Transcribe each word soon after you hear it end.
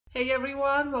Hey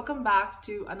everyone, welcome back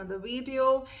to another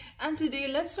video, and today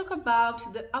let's talk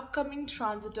about the upcoming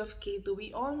transit of Ketu.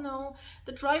 We all know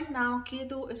that right now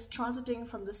Ketu is transiting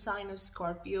from the sign of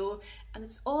Scorpio and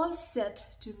it's all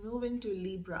set to move into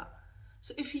Libra.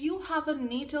 So if you have a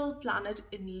natal planet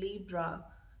in Libra,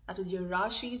 that is your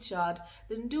Rashi chart,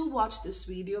 then do watch this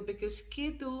video because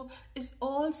Ketu is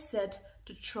all set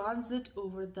to transit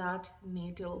over that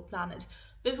natal planet.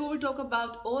 Before we talk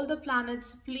about all the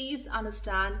planets, please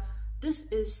understand this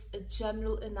is a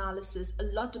general analysis. A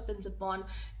lot depends upon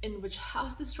in which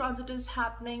house this transit is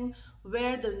happening,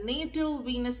 where the natal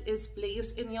Venus is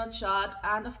placed in your chart,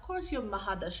 and of course your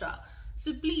Mahadasha.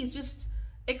 So please just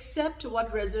accept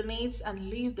what resonates and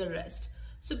leave the rest.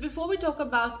 So before we talk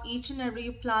about each and every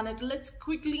planet, let's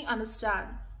quickly understand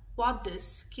what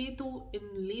this Ketu in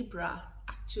Libra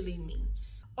actually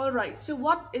means. Alright, so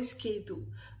what is Ketu?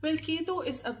 Well, Ketu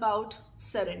is about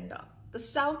surrender. The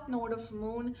south node of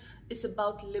moon is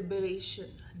about liberation,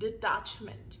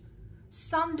 detachment.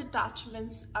 Some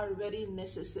detachments are very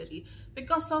necessary.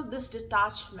 Because of this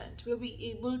detachment, we'll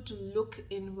be able to look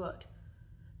inward.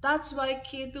 That's why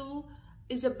Ketu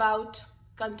is about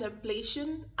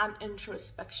contemplation and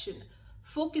introspection,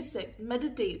 focusing,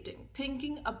 meditating,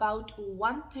 thinking about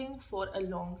one thing for a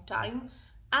long time,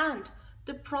 and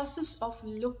the process of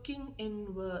looking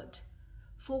inward,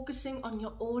 focusing on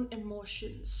your own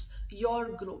emotions, your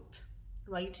growth,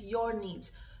 right? Your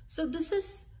needs. So this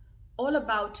is all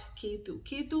about Ketu.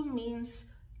 Ketu means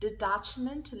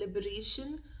detachment,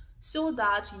 liberation, so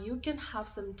that you can have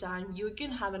some time, you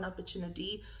can have an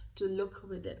opportunity to look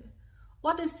within.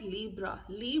 What is Libra?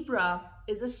 Libra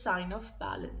is a sign of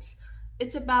balance.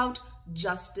 It's about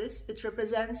justice. It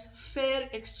represents fair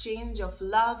exchange of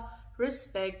love,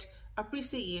 respect,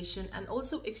 appreciation, and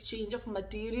also exchange of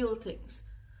material things.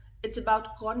 It's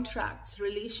about contracts,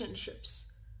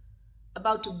 relationships,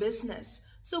 about business.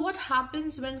 So what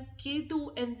happens when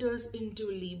Ketu enters into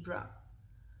Libra?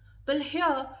 Well,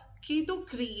 here Ketu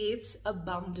creates a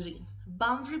boundary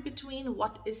between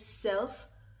what is self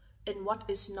and what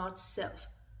is not self.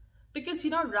 Because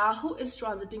Rahu is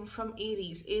transiting from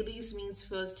Aries. Aries means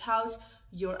first house,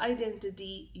 your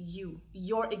identity,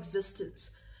 your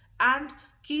existence. And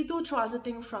Ketu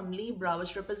transiting from Libra,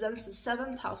 which represents the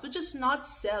seventh house, which is not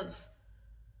self,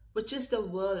 which is the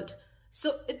world.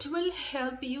 So it will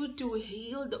help you to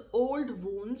heal the old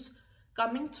wounds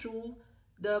coming through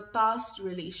the past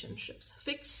relationships,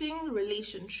 fixing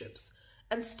relationships,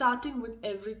 and starting with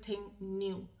everything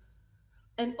new.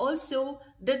 And also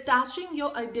detaching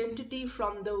your identity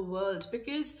from the world,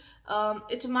 because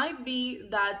it might be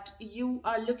that you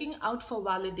are looking out for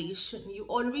validation. You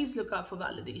always look out for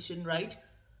validation, right?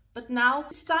 But now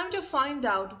it's time to find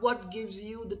out what gives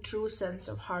you the true sense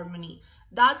of harmony.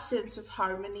 That sense of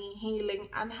harmony, healing,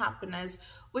 and happiness,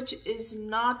 which is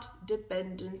not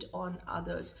dependent on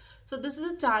others. So this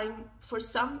is a time for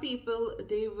some people,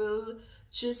 they will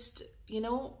just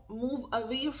move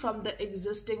away from the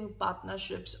existing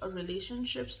partnerships or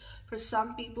relationships. For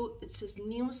some people, it's a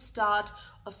new start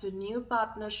of a new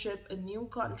partnership, a new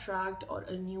contract, or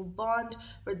a new bond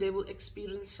where they will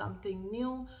experience something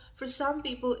new. For some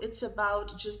people, it's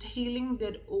about just healing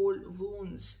their old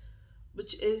wounds,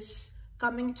 which is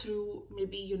coming through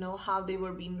maybe how they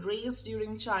were being raised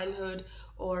during childhood,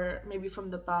 or maybe from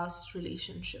the past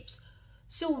relationships.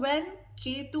 So when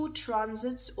Ketu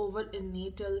transits over a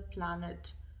natal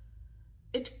planet,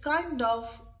 it kind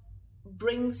of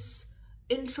brings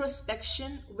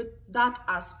introspection with that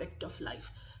aspect of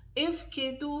life. If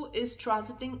Ketu is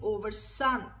transiting over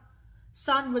Sun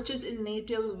which is in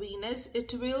natal Venus,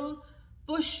 it will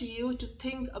push you to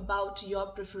think about your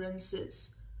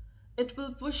preferences. It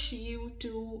will push you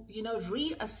to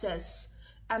reassess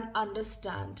and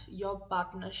understand your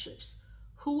partnerships.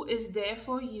 Who is there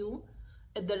for you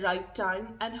at the right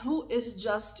time, and who is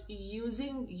just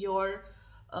using your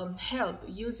help,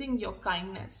 using your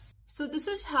kindness. So this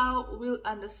is how we'll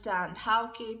understand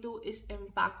how Ketu is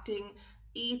impacting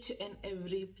each and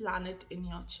every planet in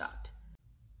your chart.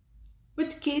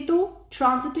 With Ketu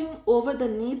transiting over the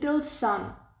natal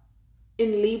Sun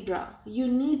in Libra, you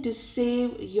need to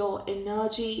save your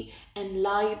energy and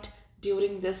light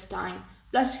during this time.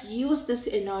 Plus, use this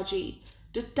energy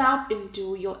to tap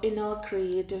into your inner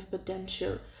creative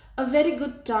potential. A very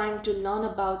good time to learn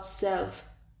about self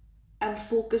and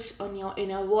focus on your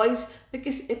inner voice,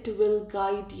 because it will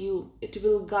guide you. It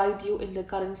will guide you in the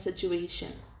current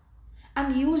situation.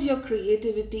 And use your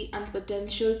creativity and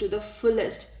potential to the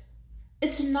fullest.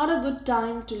 It's not a good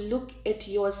time to look at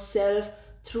yourself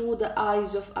through the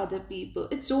eyes of other people.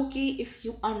 It's okay if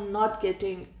you are not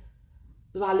getting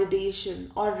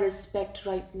validation or respect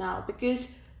right now,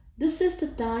 because This is the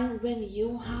time when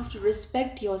you have to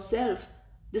respect yourself.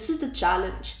 This is the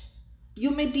challenge.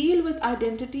 You may deal with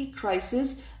identity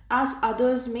crisis as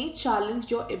others may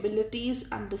challenge your abilities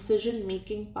and decision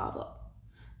making power.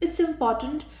 It's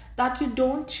important that you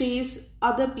don't chase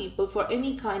other people for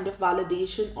any kind of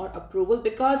validation or approval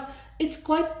because it's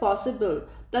quite possible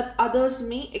that others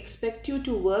may expect you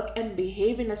to work and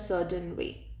behave in a certain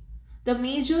way. The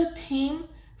major theme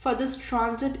for this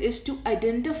transit is to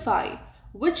identify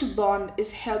which bond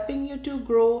is helping you to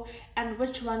grow and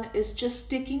which one is just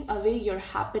taking away your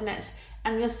happiness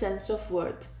and your sense of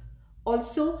worth.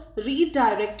 Also,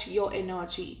 redirect your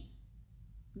energy.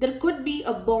 There could be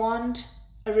a bond,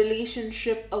 a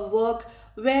relationship, a work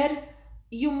where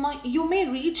you may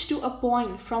reach to a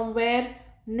point from where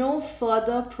no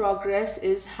further progress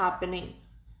is happening.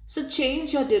 So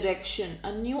change your direction.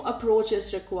 A new approach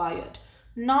is required.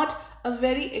 Not a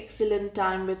very excellent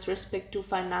time with respect to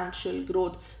financial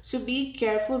growth. So be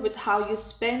careful with how you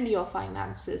spend your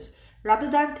finances.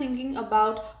 Rather than thinking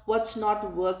about what's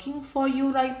not working for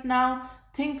you right now,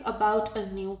 think about a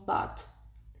new path.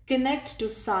 Connect to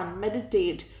sun,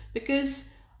 meditate,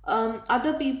 because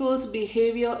other people's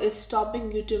behavior is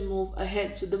stopping you to move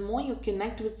ahead. So the more you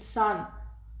connect with sun,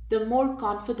 the more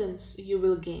confidence you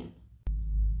will gain.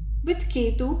 With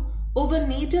Ketu over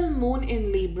natal moon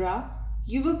in Libra,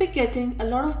 you will be getting a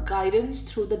lot of guidance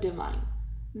through the divine.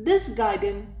 This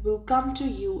guidance will come to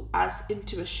you as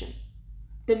intuition.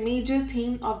 The major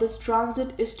theme of this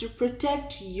transit is to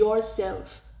protect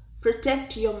yourself,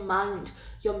 protect your mind,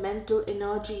 your mental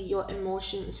energy, your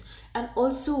emotions, and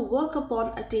also work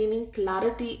upon attaining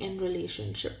clarity in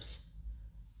relationships.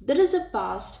 There is a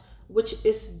past which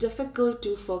is difficult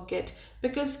to forget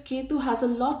because Ketu has a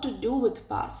lot to do with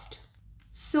past.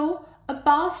 So, a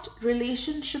past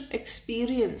relationship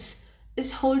experience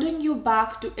is holding you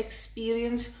back to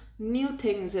experience new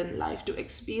things in life, to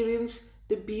experience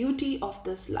the beauty of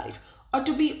this life, or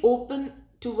to be open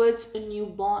towards a new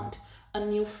bond, a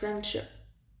new friendship.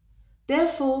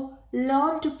 Therefore,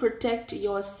 learn to protect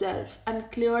yourself and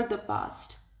clear the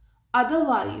past.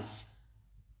 Otherwise,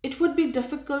 it would be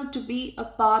difficult to be a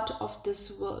part of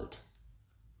this world.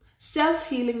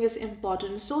 Self-healing is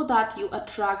important so that you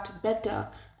attract better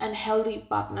and healthy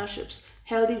partnerships,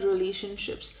 healthy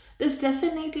relationships. There's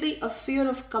definitely a fear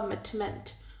of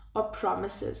commitment or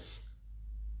promises,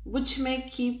 which may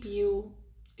keep you,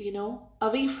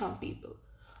 away from people.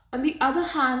 On the other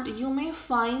hand, you may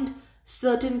find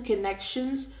certain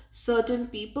connections, certain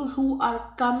people who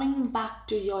are coming back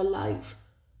to your life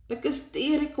because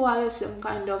they require some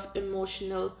kind of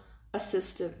emotional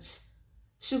assistance.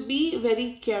 So be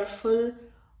very careful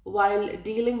while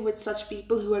dealing with such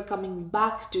people who are coming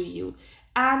back to you.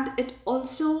 And it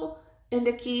also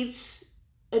indicates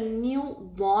a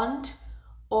new bond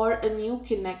or a new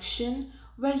connection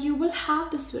where you will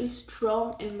have this very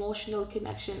strong emotional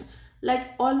connection.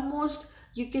 Like almost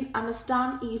you can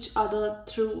understand each other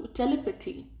through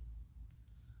telepathy.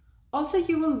 Also,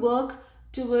 you will work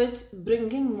towards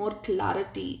bringing more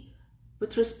clarity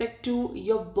with respect to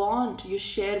your bond you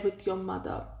share with your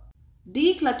mother.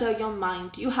 Declutter your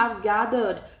mind. You have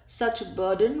gathered such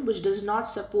burden which does not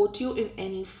support you in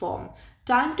any form.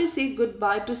 Time to say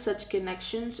goodbye to such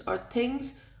connections or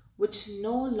things which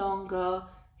no longer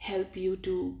help you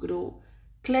to grow.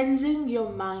 Cleansing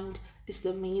your mind is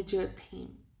the major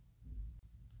theme.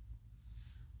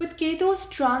 With Ketu's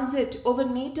transit over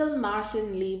natal Mars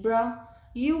in Libra,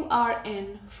 you are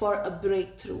in for a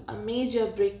breakthrough, a major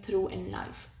breakthrough in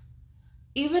life.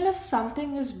 Even if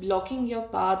something is blocking your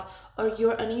path or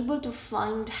you're unable to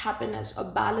find happiness or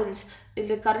balance in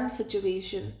the current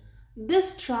situation,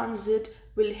 this transit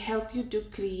will help you to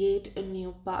create a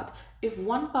new path. If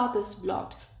one path is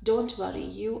blocked, don't worry,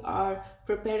 you are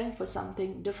preparing for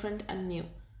something different and new.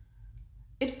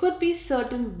 It could be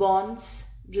certain bonds,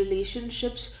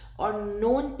 relationships, or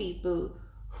known people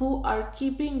who are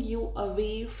keeping you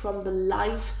away from the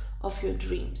life of your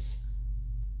dreams.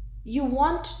 You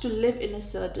want to live in a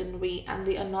certain way and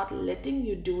they are not letting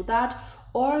you do that,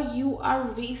 or you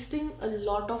are wasting a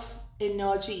lot of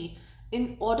energy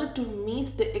in order to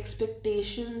meet the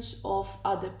expectations of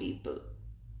other people.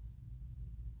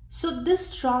 So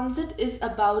this transit is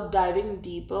about diving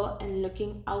deeper and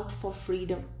looking out for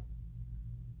freedom.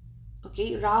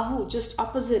 Okay, Rahu just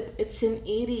opposite, it's in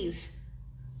Aries.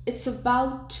 It's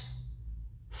about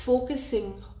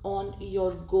focusing on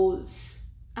your goals.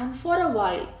 And for a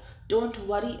while, don't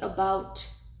worry about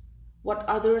what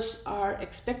others are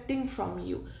expecting from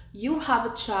you. You have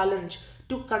a challenge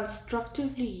to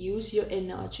constructively use your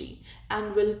energy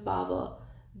and willpower.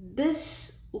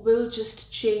 This will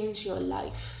just change your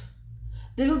life.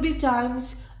 There will be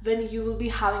times when you will be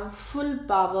having full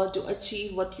power to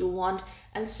achieve what you want,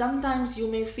 and sometimes you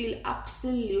may feel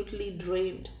absolutely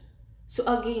drained. So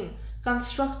again,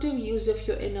 constructive use of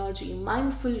your energy,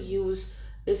 mindful use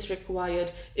is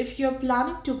required. If you're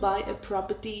planning to buy a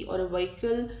property or a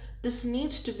vehicle, this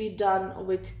needs to be done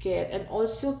with care, and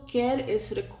also care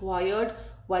is required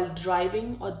while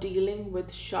driving or dealing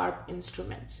with sharp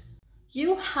instruments.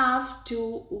 You have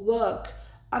to work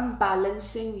on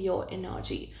balancing your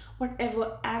energy.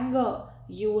 Whatever anger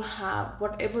you have,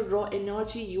 whatever raw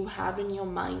energy you have in your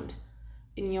mind,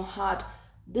 in your heart,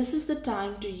 this is the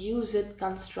time to use it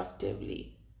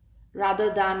constructively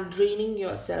rather than draining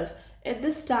yourself. At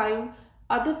this time,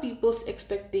 other people's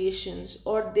expectations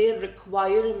or their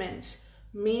requirements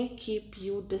may keep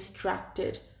you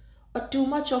distracted, or too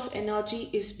much of energy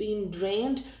is being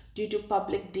drained due to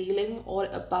public dealing or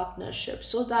a partnership,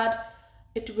 so that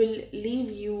it will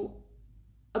leave you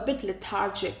a bit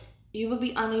lethargic. You will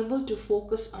be unable to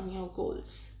focus on your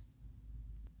goals.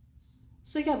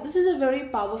 So yeah, this is a very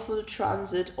powerful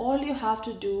transit. All you have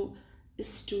to do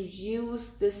is to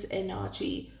use this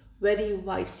energy very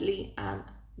wisely and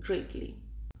greatly.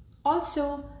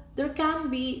 Also, there can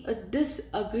be a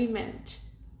disagreement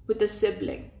with a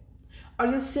sibling, or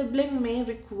your sibling may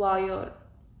require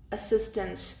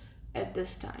assistance at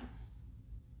this time.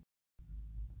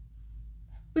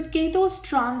 With Ketu's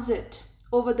transit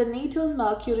over the natal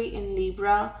Mercury in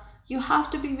Libra, you have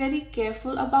to be very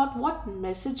careful about what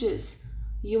messages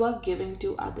you are giving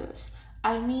to others.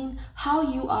 I mean, how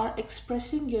you are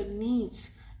expressing your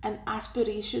needs and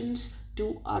aspirations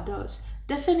to others.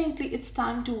 Definitely, it's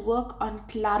time to work on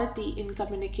clarity in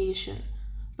communication,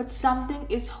 but something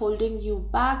is holding you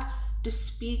back to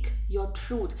speak your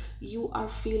truth. You are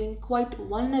feeling quite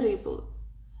vulnerable.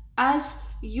 As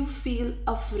you feel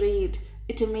afraid,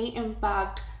 it may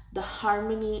impact the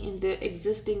harmony in the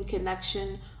existing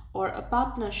connection or a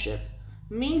partnership.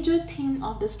 Major theme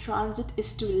of this transit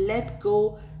is to let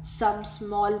go some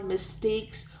small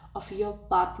mistakes of your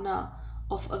partner,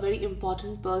 of a very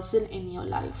important person in your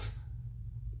life.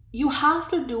 You have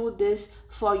to do this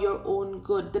for your own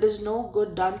good. There is no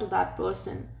good done to that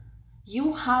person.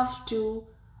 You have to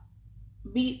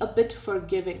be a bit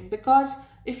forgiving, because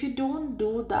if you don't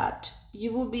do that,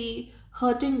 you will be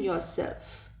hurting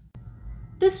yourself.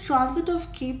 This transit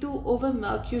of Ketu over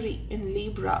Mercury in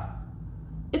Libra,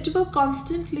 it will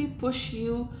constantly push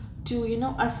you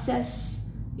to, assess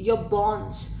your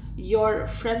bonds, your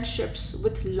friendships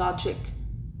with logic.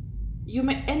 You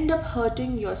may end up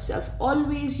hurting yourself.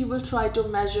 Always you will try to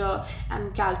measure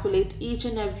and calculate each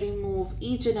and every move,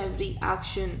 each and every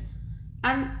action.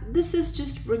 And this is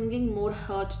just bringing more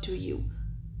hurt to you.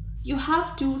 You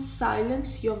have to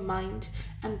silence your mind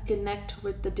and connect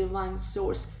with the divine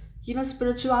source.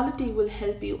 Spirituality will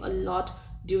help you a lot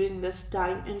during this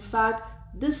time. In fact,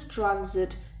 this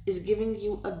transit is giving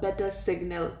you a better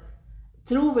signal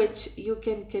through which you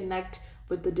can connect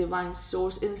with the divine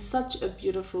source in such a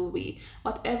beautiful way.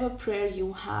 Whatever prayer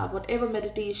you have, whatever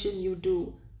meditation you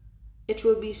do, it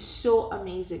will be so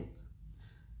amazing.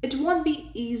 It won't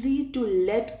be easy to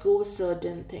let go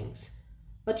certain things,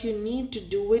 but you need to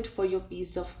do it for your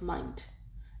peace of mind.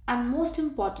 And most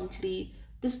importantly,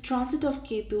 this transit of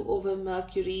Ketu over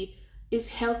Mercury is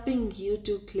helping you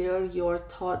to clear your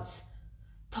thoughts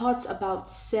about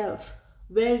self,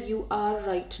 where you are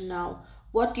right now,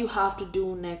 what you have to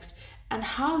do next, and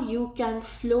how you can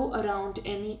flow around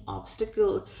any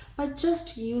obstacle by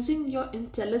just using your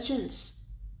intelligence.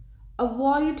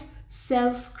 Avoid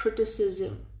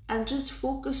self-criticism and just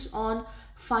focus on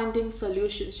finding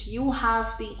solutions. You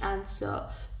have the answer.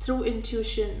 Through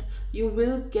intuition, you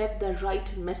will get the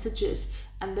right messages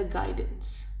and the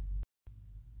guidance.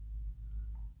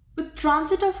 With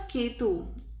transit of Ketu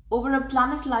over a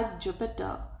planet like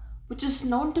Jupiter, which is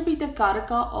known to be the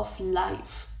Karaka of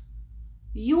life,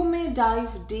 you may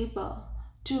dive deeper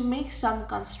to make some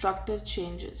constructive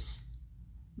changes.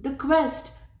 The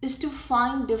quest is to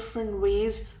find different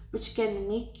ways which can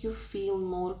make you feel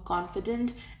more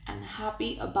confident and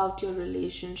happy about your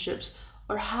relationships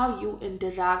or how you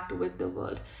interact with the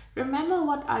world. Remember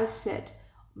what I said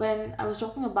when I was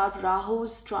talking about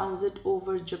Rahu's transit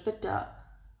over Jupiter.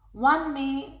 One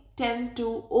may tend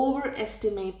to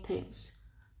overestimate things,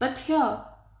 but here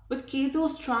with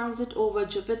Ketu's transit over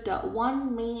Jupiter,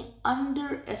 one may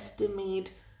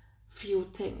underestimate few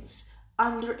things.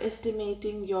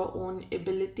 Underestimating your own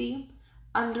ability,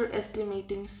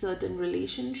 underestimating certain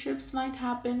relationships might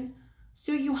happen.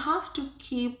 So you have to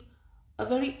keep a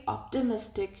very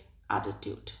optimistic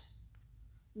attitude.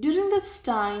 During this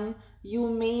time, you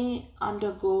may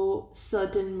undergo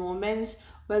certain moments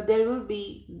well, there will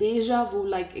be deja vu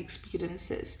like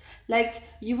experiences. Like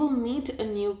you will meet a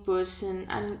new person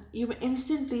and you will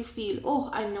instantly feel, oh,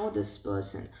 I know this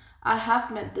person. I have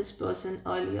met this person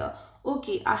earlier.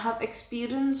 Okay, I have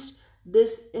experienced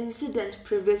this incident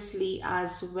previously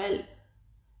as well.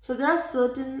 So there are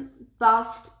certain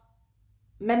past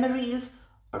memories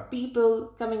or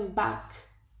people coming back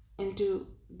into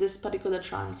this particular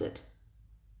transit.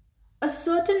 A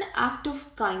certain act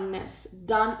of kindness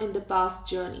done in the past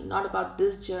journey, not about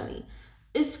this journey,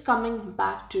 is coming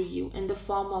back to you in the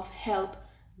form of help,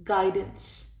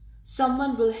 guidance.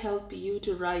 Someone will help you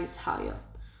to rise higher.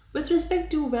 With respect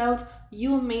to wealth,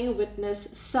 you may witness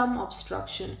some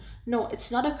obstruction. No, it's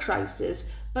not a crisis,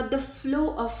 but the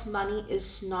flow of money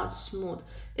is not smooth.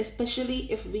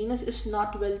 Especially if Venus is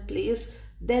not well placed,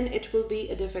 then it will be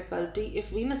a difficulty. If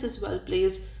Venus is well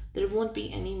placed, there won't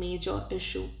be any major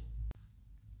issue.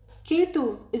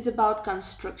 Ketu is about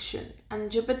construction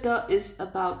and Jupiter is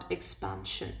about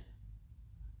expansion.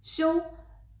 So,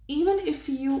 even if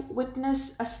you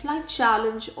witness a slight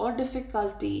challenge or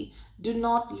difficulty, do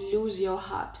not lose your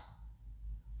heart.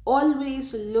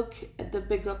 Always look at the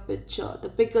bigger picture, the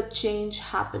bigger change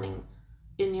happening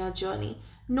in your journey.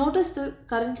 Notice the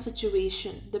current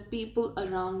situation, the people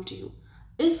around you.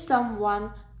 Is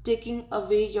someone taking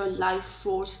away your life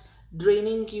force,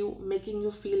 draining you, making you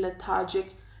feel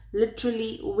lethargic,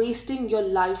 literally wasting your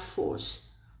life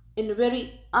force in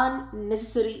very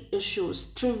unnecessary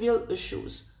issues, trivial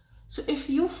issues? So if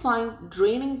you find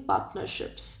draining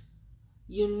partnerships,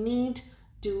 you need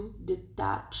to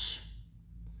detach.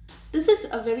 This is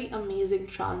a very amazing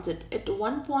transit. At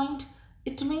one point,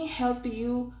 it may help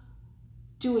you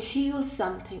to heal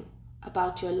something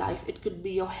about your life. It could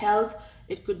be your health,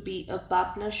 it could be a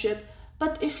partnership.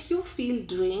 But if you feel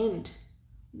drained,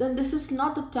 then this is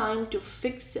not the time to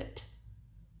fix it.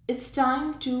 It's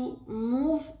time to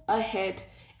move ahead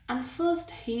and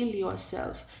first heal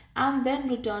yourself and then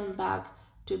return back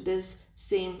to this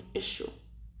same issue.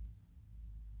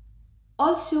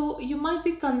 Also, you might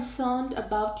be concerned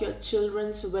about your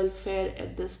children's welfare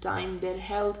at this time, their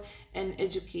health and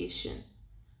education.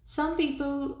 Some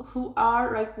people who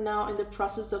are right now in the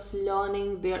process of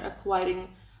learning, they are acquiring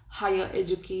higher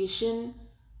education.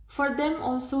 For them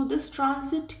also, this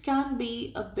transit can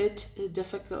be a bit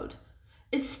difficult.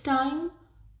 It's time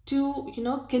to,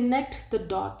 connect the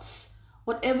dots.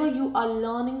 Whatever you are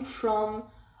learning from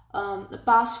the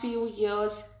past few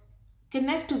years,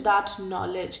 connect to that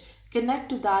knowledge. Connect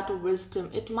to that wisdom.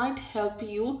 It might help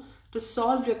you to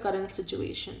solve your current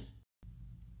situation.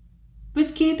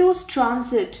 With Ketu's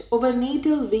transit over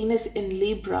natal Venus in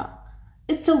Libra,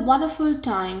 it's a wonderful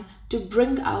time to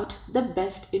bring out the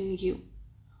best in you.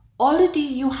 Already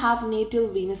you have natal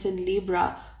Venus in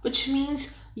Libra, which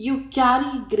means you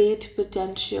carry great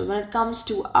potential when it comes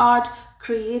to art,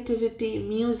 creativity,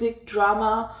 music,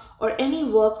 drama, or any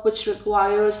work which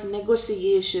requires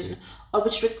negotiation or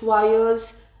which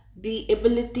requires the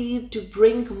ability to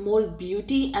bring more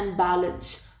beauty and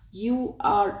balance. You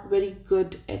are very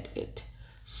good at it.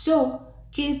 So,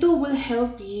 Ketu will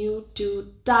help you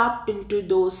to tap into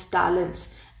those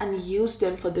talents and use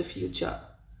them for the future.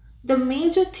 The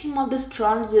major theme of this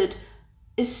transit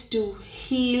is to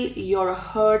heal your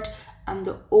hurt and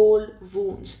the old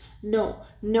wounds. No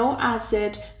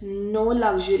asset, no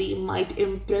luxury might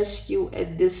impress you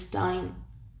at this time,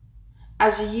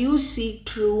 as you seek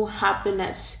true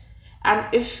happiness. And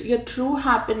if your true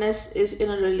happiness is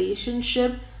in a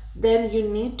relationship, then you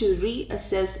need to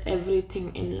reassess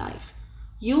everything in life.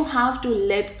 You have to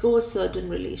let go certain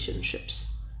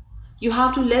relationships. You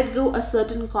have to let go a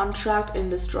certain contract in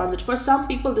this transit. For some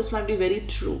people, this might be very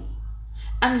true.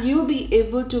 And you'll be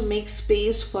able to make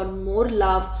space for more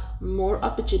love, more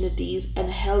opportunities, and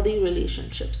healthy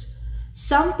relationships.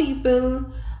 Some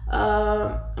people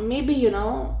maybe,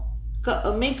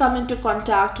 may come into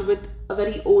contact with a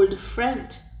very old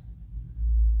friend,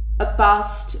 a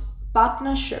past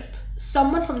partnership.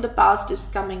 Someone from the past is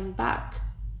coming back.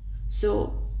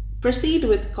 So proceed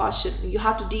with caution. You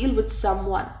have to deal with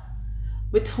someone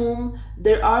with whom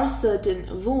there are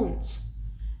certain wounds.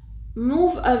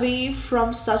 Move away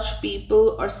from such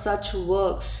people or such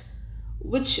works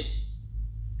which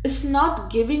is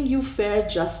not giving you fair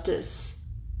justice.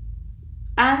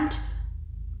 And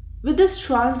with this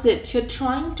transit, you're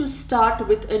trying to start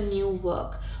with a new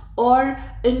work or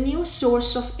a new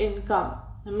source of income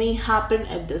may happen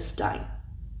at this time.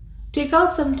 Take out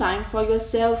some time for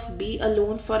yourself, be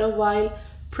alone for a while,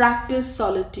 practice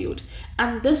solitude,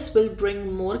 and this will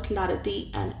bring more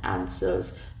clarity and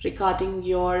answers regarding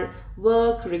your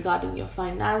work, regarding your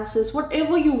finances,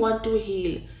 whatever you want to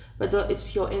heal. whether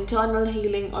it's your internal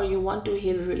healing or you want to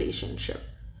heal a relationship.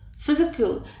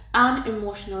 Physical and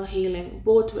emotional healing,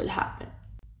 both will happen.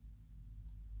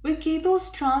 With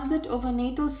Ketu's transit over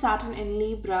natal Saturn in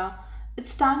Libra,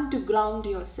 it's time to ground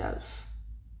yourself.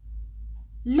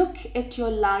 Look at your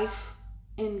life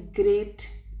in great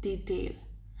detail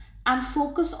and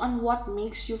focus on what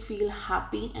makes you feel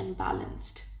happy and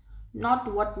balanced,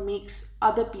 not what makes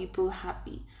other people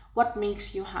happy, what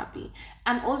makes you happy.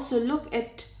 And also look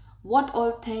at what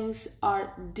all things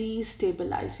are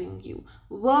destabilizing you.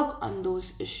 Work on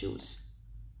those issues.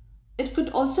 It could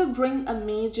also bring a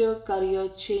major career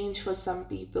change for some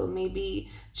people, maybe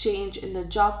change in the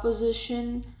job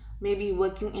position, maybe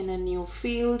working in a new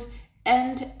field,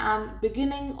 and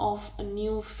beginning of a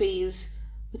new phase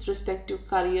with respect to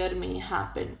career may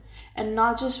happen. And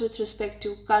not just with respect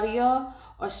to career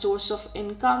or source of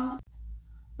income,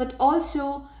 but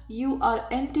also you are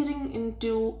entering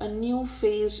into a new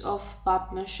phase of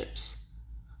partnerships.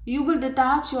 You will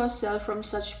detach yourself from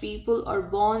such people or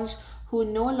bonds who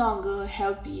no longer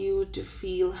help you to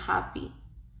feel happy,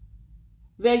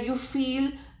 where you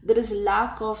feel there is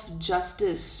lack of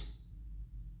justice.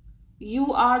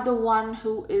 You are the one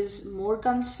who is more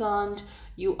concerned,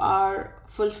 you are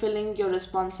fulfilling your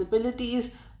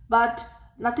responsibilities, but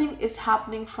nothing is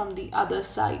happening from the other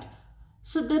side.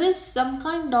 So there is some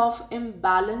kind of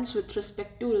imbalance with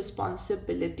respect to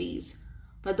responsibilities,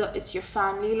 whether it's your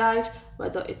family life,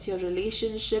 whether it's your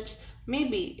relationships,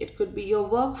 maybe it could be your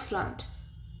work front.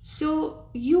 So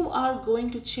you are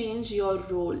going to change your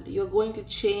role, you're going to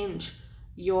change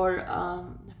your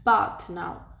path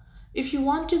now. If you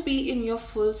want to be in your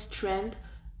full strength,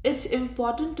 it's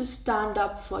important to stand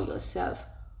up for yourself.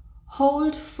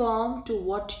 Hold firm to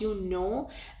what you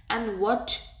know and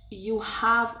what you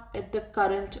have at the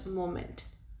current moment.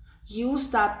 Use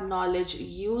that knowledge,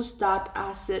 use that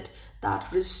asset,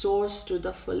 that resource to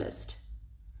the fullest.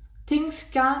 Things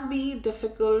can be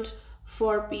difficult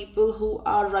for people who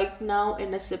are right now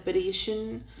in a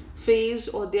separation phase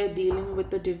or they're dealing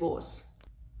with a divorce.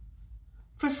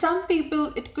 For some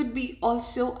people, it could be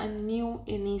also a new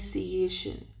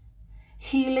initiation,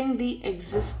 healing the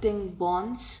existing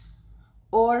bonds,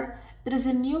 or there is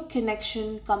a new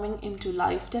connection coming into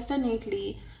life.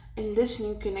 Definitely in this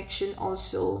new connection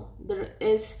also there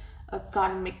is a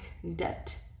karmic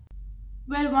debt,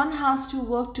 where one has to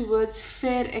work towards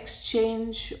fair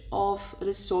exchange of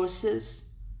resources,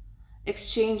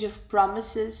 exchange of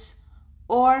promises,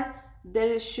 or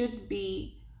there should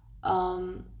be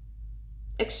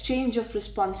exchange of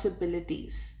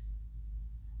responsibilities.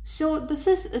 So this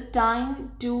is a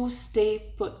time to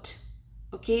stay put,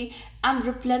 okay, and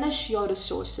replenish your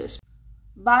resources.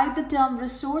 By the term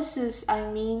resources,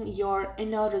 I mean your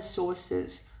inner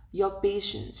resources, your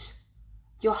patience,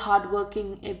 your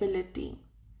hardworking ability,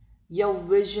 your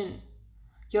vision,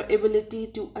 your ability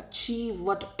to achieve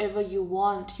whatever you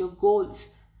want, your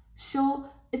goals. So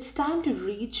it's time to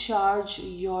recharge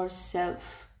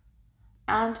yourself.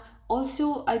 And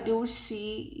also, I do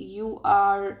see you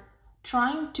are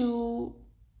trying to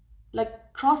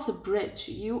cross a bridge.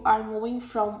 You are moving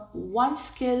from one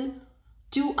skill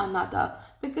to another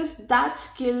because that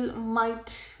skill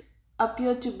might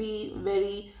appear to be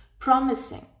very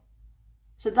promising.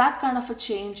 So that kind of a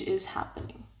change is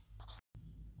happening.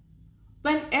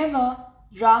 Whenever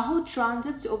Rahu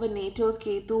transits over natal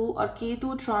Ketu or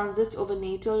Ketu transits over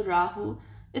natal Rahu,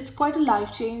 it's quite a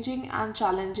life-changing and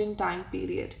challenging time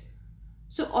period.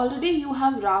 So already you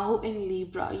have Rahu in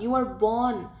Libra. You are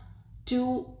born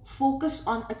to focus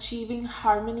on achieving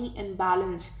harmony and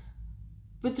balance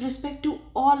with respect to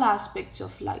all aspects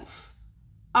of life.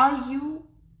 Are you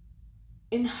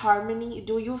in harmony?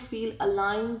 Do you feel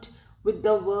aligned with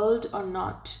the world or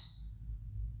not?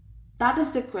 That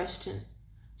is the question.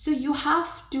 So you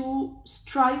have to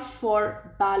strive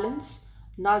for balance,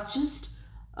 not just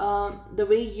the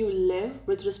way you live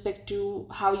with respect to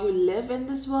how you live in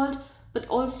this world, but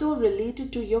also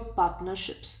related to your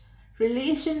partnerships.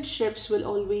 Relationships will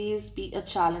always be a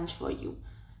challenge for you.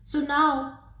 So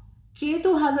now,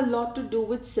 Ketu has a lot to do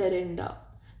with surrender.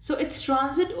 So it's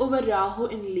transit over Rahu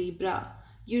in Libra.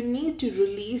 You need to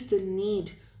release the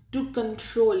need to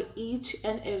control each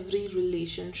and every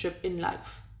relationship in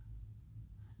life.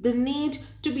 The need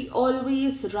to be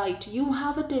always right. You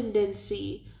have a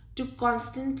tendency to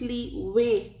constantly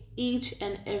weigh each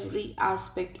and every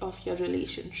aspect of your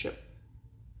relationship.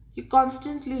 You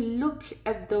constantly look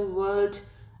at the world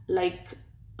like,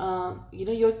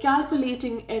 you're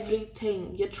calculating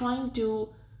everything. You're trying to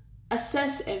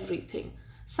assess everything.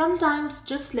 Sometimes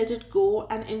just let it go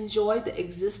and enjoy the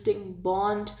existing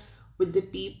bond with the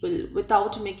people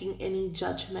without making any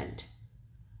judgment.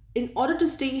 In order to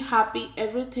stay happy,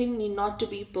 everything need not to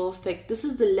be perfect. This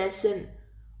is the lesson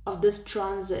of this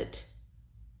transit.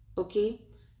 Okay?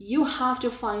 You have to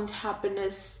find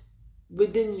happiness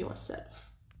within yourself.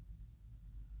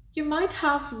 You might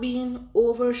have been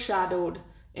overshadowed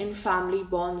in family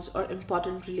bonds or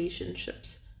important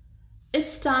relationships.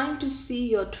 It's time to see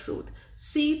your truth.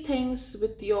 See things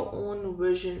with your own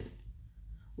vision.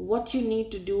 What you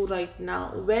need to do right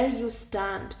now, where you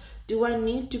stand. Do I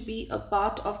need to be a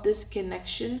part of this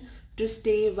connection to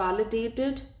stay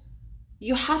validated?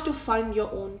 You have to find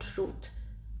your own truth.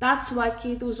 That's why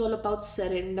Ketu is all about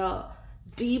surrender,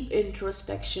 deep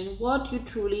introspection, what you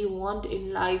truly want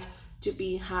in life to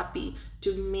be happy,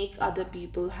 to make other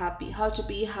people happy, how to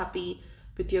be happy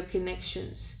with your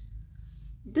connections.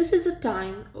 This is the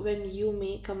time when you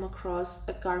may come across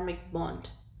a karmic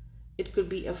bond. It could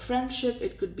be a friendship,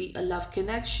 it could be a love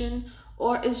connection,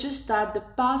 or it's just that the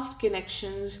past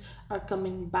connections are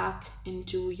coming back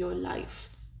into your life.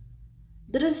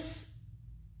 There is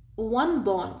one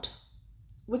bond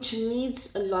which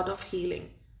needs a lot of healing.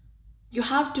 You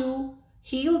have to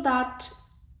heal that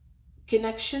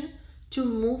connection to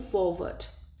move forward.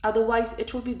 Otherwise,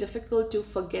 it will be difficult to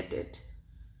forget it.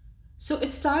 So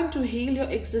it's time to heal your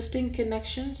existing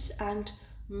connections and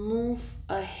move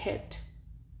ahead.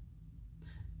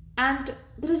 And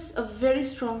there is a very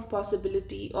strong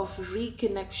possibility of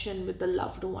reconnection with a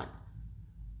loved one.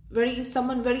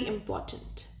 Someone very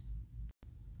important.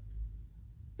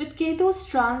 With Ketu's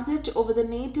transit over the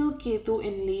natal Ketu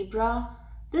in Libra,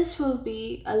 this will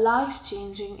be a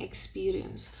life-changing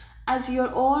experience as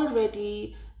you're all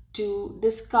ready to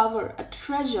discover a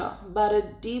treasure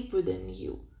buried deep within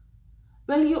you.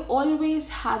 Well, you always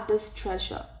had this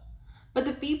treasure, but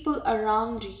the people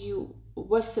around you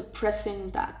were suppressing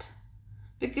that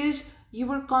because you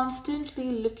were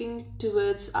constantly looking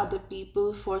towards other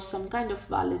people for some kind of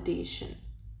validation.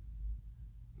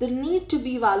 The need to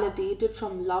be validated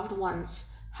from loved ones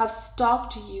have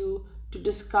stopped you to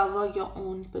discover your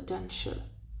own potential.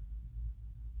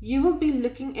 You will be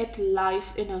looking at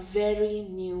life in a very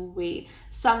new way.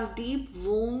 Some deep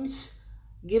wounds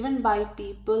given by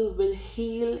people will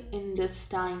heal in this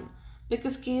time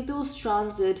because Ketu's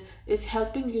transit is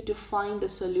helping you to find a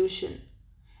solution.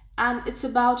 And it's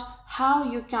about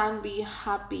how you can be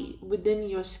happy within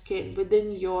your skin,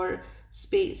 within your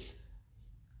space.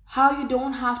 How you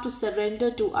don't have to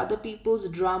surrender to other people's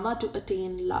drama to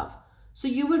attain love. So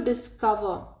you will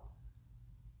discover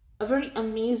a very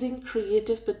amazing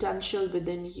creative potential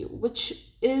within you,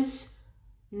 which is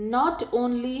not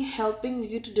only helping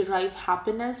you to derive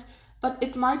happiness, but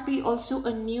it might be also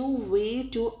a new way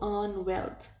to earn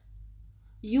wealth.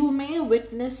 You may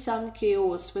witness some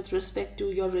chaos with respect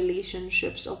to your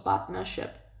relationships or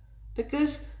partnership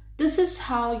because this is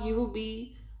how you will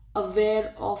be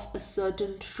aware of a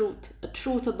certain truth, a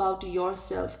truth about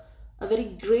yourself, a very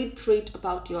great trait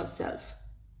about yourself.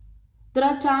 There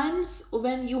are times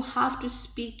when you have to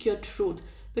speak your truth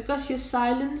because your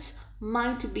silence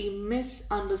might be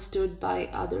misunderstood by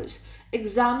others.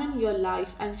 Examine your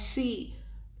life and see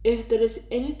if there is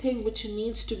anything which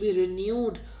needs to be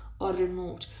renewed or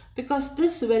removed, because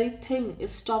this very thing is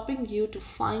stopping you to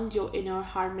find your inner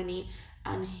harmony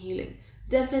and healing.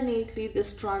 Definitely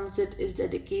this transit is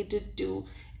dedicated to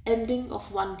ending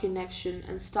of one connection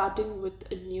and starting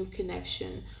with a new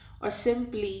connection, or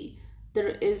simply there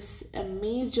is a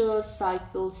major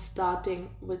cycle starting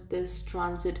with this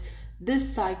transit.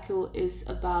 This cycle is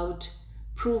about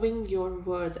proving your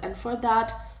worth, and for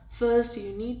that first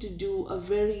you need to do a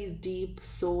very deep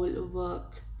soul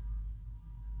work.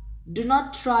 Do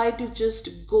not try to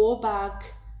just go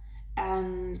back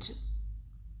and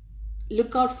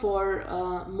look out for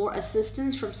more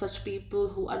assistance from such people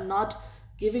who are not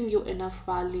giving you enough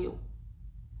value.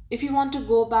 If you want to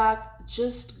go back,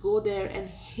 just go there and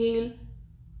heal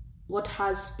what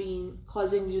has been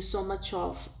causing you so much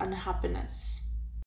of unhappiness.